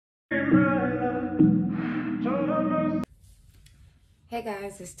Hey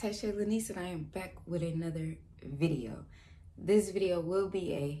guys, it's Tasha Lanice and I am back with another video. This video will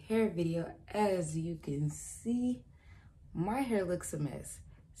be a hair video. As you can see, my hair looks a mess.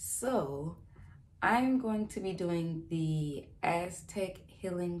 So I'm going to be doing the Aztec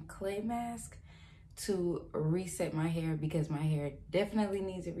Healing Clay Mask to reset my hair because my hair definitely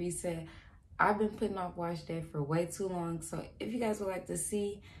needs a reset. I've been putting off wash day for way too long. So if you guys would like to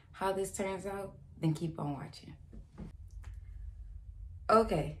see how this turns out, then keep on watching.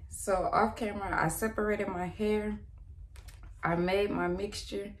 Okay, so off camera, I separated my hair. I made my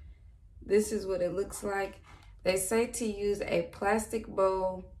mixture. This is what it looks like. They say to use a plastic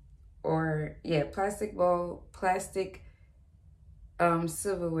bowl or, plastic bowl, plastic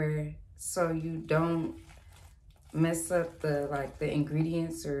silverware so you don't mess up the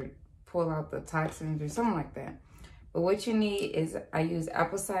ingredients or pull out the toxins or something like that. But what you need is, I use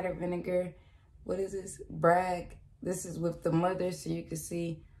apple cider vinegar. What is this? Bragg. This is with the mother, so you can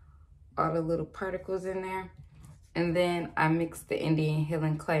see all the little particles in there. And then I mixed the Indian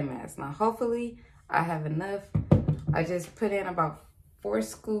Healing Clay Mask. Now, hopefully I have enough. I just put in about 4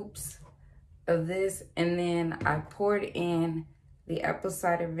 scoops of this, and then I poured in the apple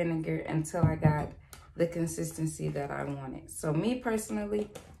cider vinegar until I got the consistency that I wanted. So me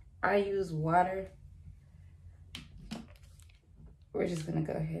personally, I use water. We're just gonna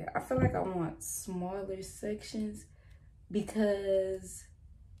go ahead. I feel like I want smaller sections because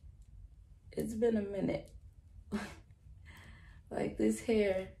it's been a minute. Like this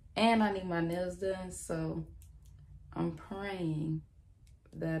hair, and I need my nails done, so I'm praying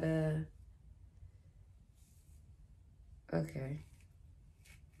that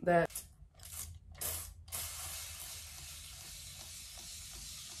that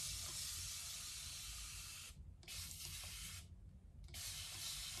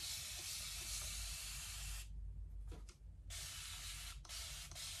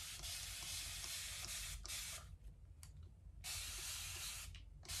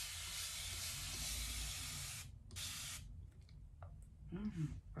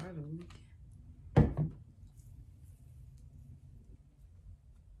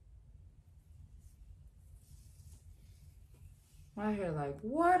my hair like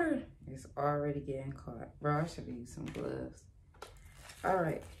water. It's already getting caught. Bro, I should use some gloves. All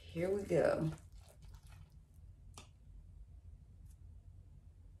right, here we go.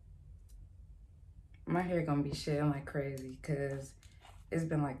 My hair gonna be shedding like crazy because it's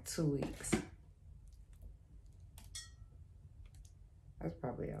been like 2 weeks. That's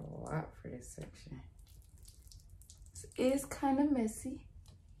probably a lot for this section. It's kind of messy.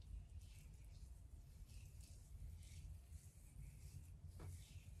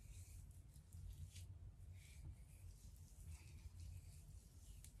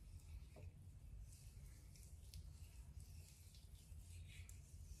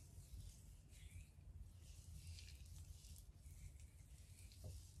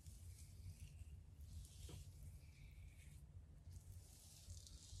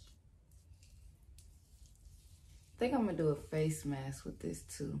 I think I'm gonna do a face mask with this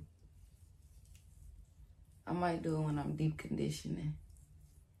too. I might do it when I'm deep conditioning.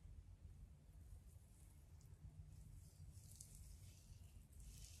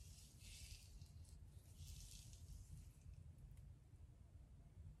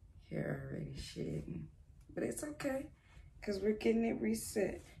 Hair already shedding, but it's okay because we're getting it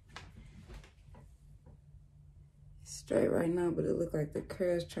reset. It's straight right now, but it look like the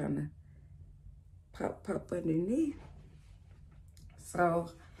curls trying to pop underneath.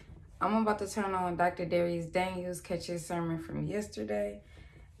 So I'm about to turn on Dr. Darius Daniels, catch his sermon from yesterday,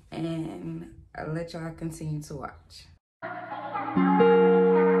 and I'll let y'all continue to watch.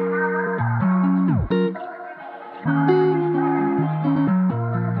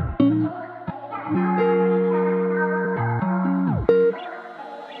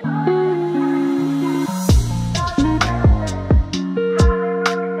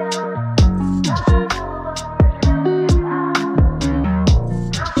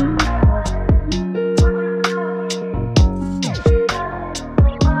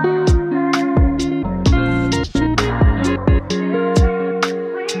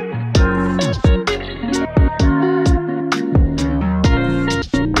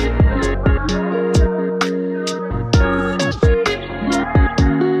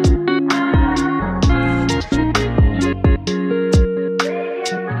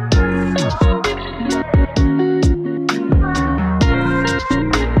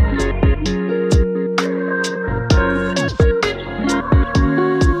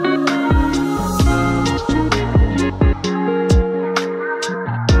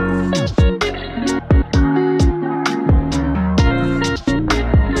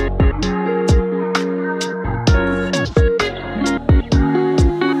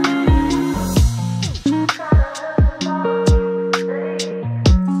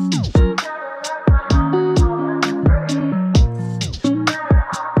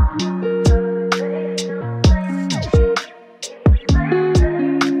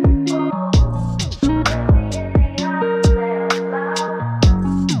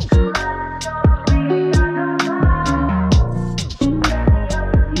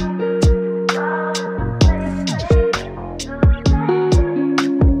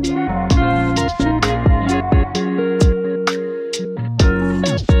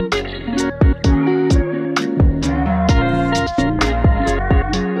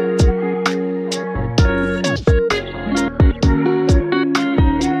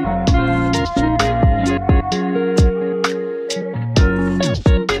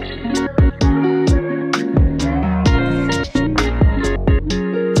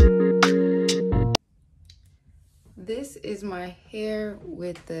 This is my hair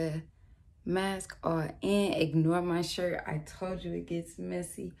with the mask on in. Ignore my shirt. I told you it gets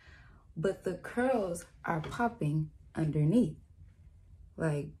messy. But the curls are popping underneath.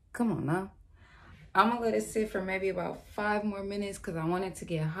 Like, come on now. I'm gonna let it sit for maybe about 5 more minutes because I want it to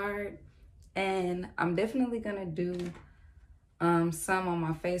get hard. And I'm definitely gonna do some on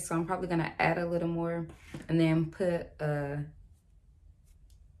my face. So I'm probably gonna add a little more and then put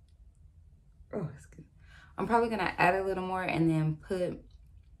I'm probably gonna add a little more and then put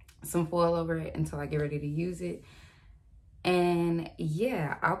some foil over it until I get ready to use it. And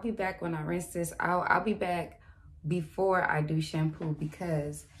yeah, I'll be back when I rinse this. I'll be back before I do shampoo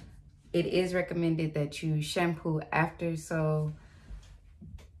because it is recommended that you shampoo after. So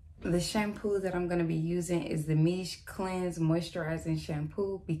the shampoo that I'm gonna be using is the Miche Cleanse Moisturizing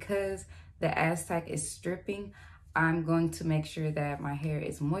Shampoo. Because the Aztec is stripping, I'm going to make sure that my hair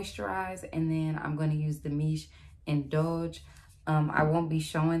is moisturized, and then I'm going to use the Miche Indulge. I won't be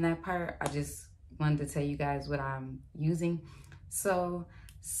showing that part. I just wanted to tell you guys what I'm using. So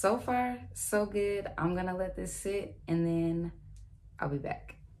far, so good. I'm going to let this sit, and then I'll be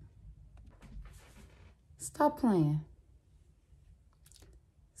back. Stop playing.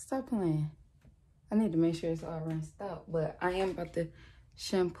 Stop playing. I need to make sure it's all rinsed out, but I am about to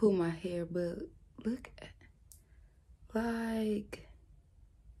shampoo my hair, but look at like,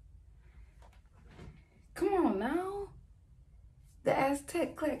 come on now. The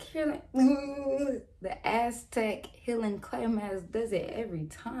Aztec Healing, the Aztec Healing Clay Mask does it every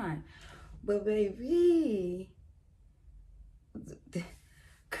time. But baby, the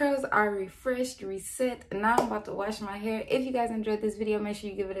curls are refreshed, reset. Now I'm about to wash my hair. If you guys enjoyed this video, make sure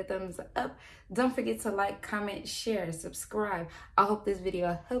you give it a thumbs up. Don't forget to like, comment, share, subscribe. I hope this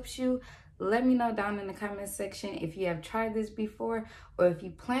video helps you. Let me know down in the comment section if you have tried this before or if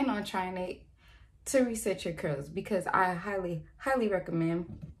you plan on trying it to reset your curls, because I highly, highly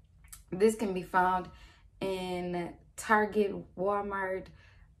recommend. This can be found in Target, Walmart,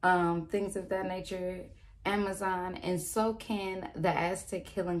 things of that nature, Amazon, and so can the Aztec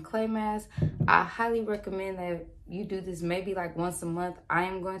Healing Clay Mask. I highly recommend that you do this maybe like once a month. I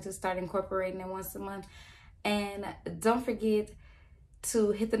am going to start incorporating it once a month. And don't forget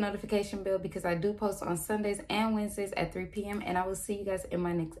to hit the notification bell because I do post on Sundays and Wednesdays at 3 p.m. and I will see you guys in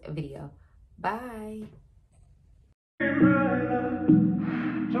my next video. Bye.